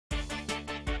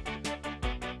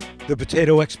The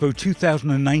Potato Expo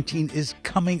 2019 is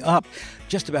coming up.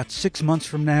 Just about 6 months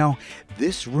from now,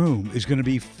 this room is going to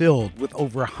be filled with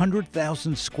over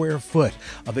 100,000 square foot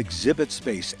of exhibit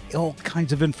space, all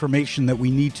kinds of information that we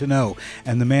need to know.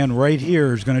 And the man right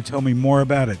here is going to tell me more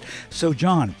about it. So,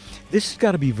 John, this has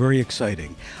got to be very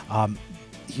exciting.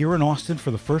 Here in Austin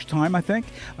for the first time, I think,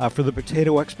 for the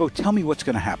Potato Expo. Tell me what's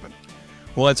going to happen.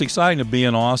 Well, it's exciting to be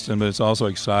in Austin, but it's also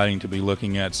exciting to be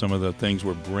looking at some of the things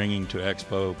we're bringing to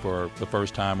Expo for the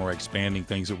first time, or expanding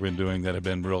things that we've been doing that have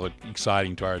been really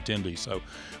exciting to our attendees. So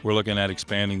we're looking at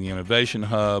expanding the Innovation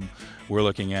Hub. We're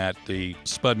looking at the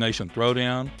Spud Nation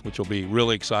Throwdown, which will be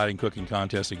really exciting cooking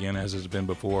contest again, as it's been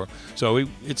before. So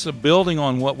it's a building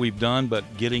on what we've done, but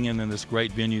getting in this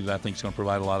great venue that I think is going to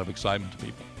provide a lot of excitement to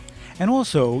people. And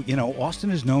also, you know, Austin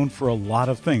is known for a lot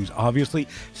of things. Obviously,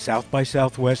 South by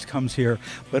Southwest comes here,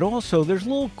 but also there's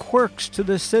little quirks to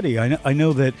this city. I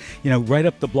know that, you know, right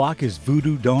up the block is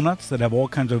Voodoo Donuts that have all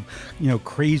kinds of, you know,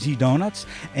 crazy donuts.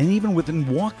 And even within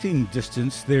walking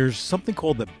distance, there's something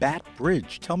called the Bat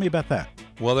Bridge. Tell me about that.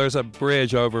 Well, there's a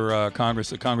bridge over the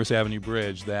Congress Avenue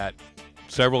Bridge that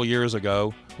several years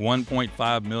ago,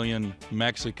 1.5 million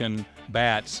Mexican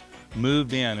bats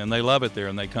moved in, and they love it there,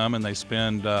 and they come and they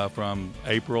spend from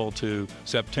April to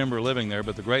September living there.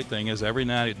 But the great thing is every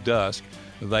night at dusk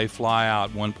they fly out,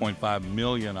 1.5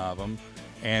 million of them,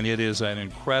 and it is an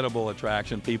incredible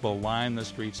attraction. People line the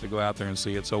streets to go out there and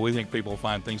see it, so we think people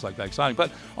find things like that exciting.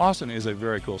 But Austin is a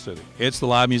very cool city. It's the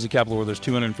live music capital where there's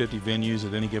 250 venues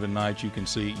at any given night. You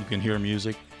can hear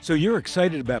music. So you're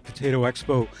excited about Potato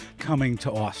Expo coming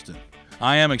to Austin?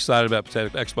 I am excited about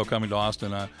Potato Expo coming to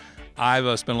Austin.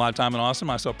 I've spent a lot of time in Austin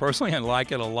myself personally and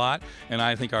like it a lot, and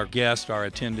I think our guests, our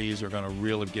attendees are going to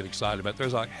really get excited about it.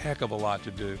 There's a heck of a lot to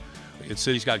do. The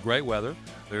city's got great weather.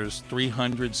 There's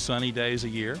 300 sunny days a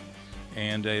year,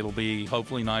 and it'll be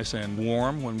hopefully nice and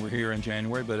warm when we're here in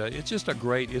January. But it's just a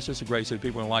great city.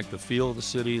 People are going to like the feel of the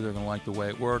city. They're going to like the way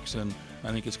it works, and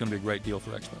I think it's going to be a great deal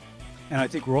for Expo. And I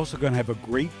think we're also going to have a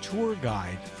great tour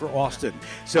guide for Austin.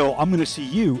 So I'm going to see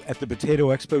you at the Potato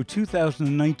Expo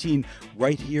 2019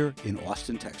 right here in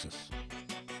Austin, Texas.